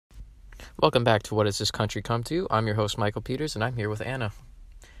Welcome back to What Has This Country Come To? I'm your host, Michael Peters, and I'm here with Anna.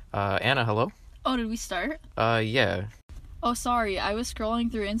 Anna, hello? Oh, did we start? Yeah. Oh, sorry. I was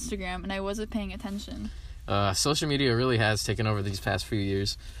scrolling through Instagram and I wasn't paying attention. Social media really has taken over these past few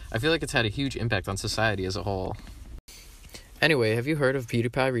years. I feel like it's had a huge impact on society as a whole. Anyway, have you heard of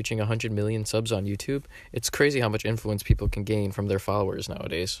PewDiePie reaching 100 million subs on YouTube? It's crazy how much influence people can gain from their followers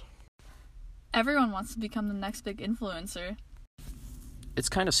nowadays. Everyone wants to become the next big influencer. It's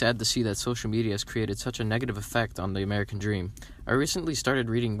kind of sad to see that social media has created such a negative effect on the American dream. I recently started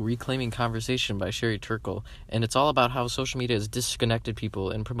reading Reclaiming Conversation by Sherry Turkle, and it's all about how social media has disconnected people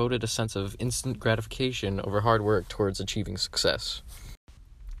and promoted a sense of instant gratification over hard work towards achieving success.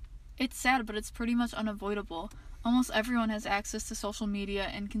 It's sad, but it's pretty much unavoidable. Almost everyone has access to social media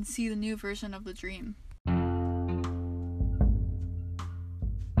and can see the new version of the dream.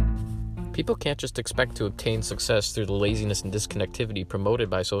 People can't just expect to obtain success through the laziness and disconnectivity promoted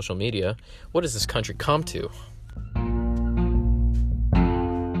by social media. What does this country come to?